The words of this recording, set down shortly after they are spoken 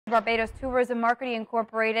Barbados Tourism Marketing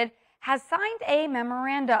Incorporated has signed a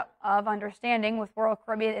memorandum of understanding with Royal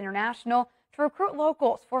Caribbean International to recruit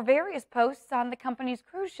locals for various posts on the company's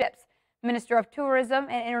cruise ships. Minister of Tourism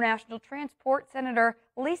and International Transport, Senator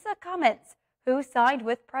Lisa Cummins, who signed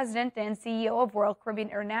with President and CEO of Royal Caribbean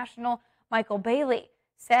International, Michael Bailey,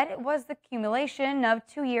 said it was the accumulation of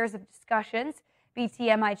 2 years of discussions.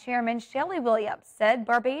 BTMI Chairman Shelley Williams said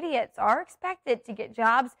Barbadians are expected to get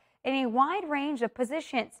jobs in a wide range of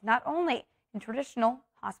positions, not only in traditional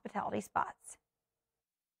hospitality spots.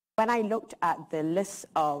 When I looked at the list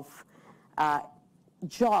of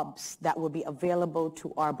jobs that will be available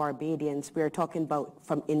to our Barbadians, we are talking about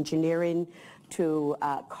from engineering to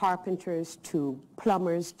carpenters to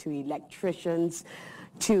plumbers to electricians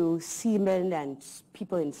to seamen and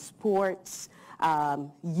people in sports,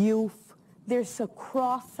 youth. There's a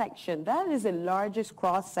cross-section. That is the largest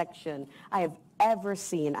cross-section I have ever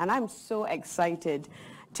seen, and I'm so excited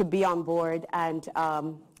to be on board. And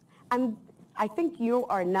I think you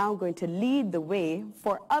are now going to lead the way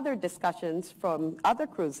for other discussions from other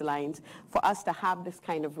cruise lines for us to have this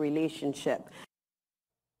kind of relationship.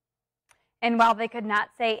 And while they could not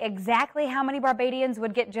say exactly how many Barbadians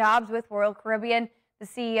would get jobs with Royal Caribbean, the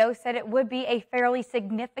CEO said it would be a fairly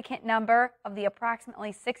significant number of the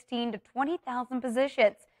approximately 16,000 to 20,000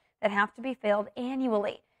 positions that have to be filled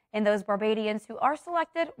annually. And those Barbadians who are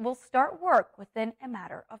selected will start work within a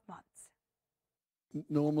matter of months.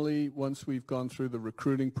 Normally, once we've gone through the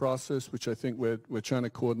recruiting process, which I think we're trying to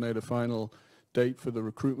coordinate a final date for the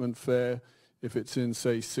recruitment fair, if it's in,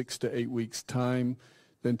 say, 6 to 8 weeks' time,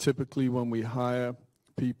 then typically when we hire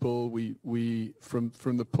people, we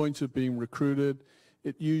from the point of being recruited,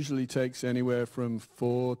 it usually takes anywhere from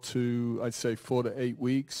 4 to 8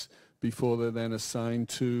 weeks before they're then assigned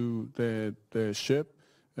to their ship.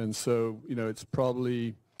 And so, it's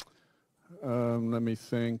probably, let me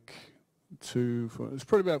think, it's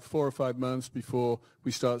probably about 4 or 5 months before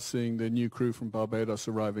we start seeing the new crew from Barbados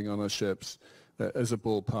arriving on our ships as a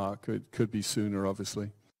ballpark. It could be sooner,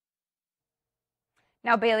 obviously.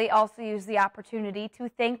 Now, Bailey also used the opportunity to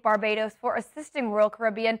thank Barbados for assisting Royal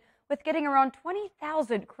Caribbean with getting around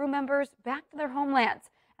 20,000 crew members back to their homelands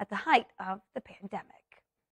at the height of the pandemic.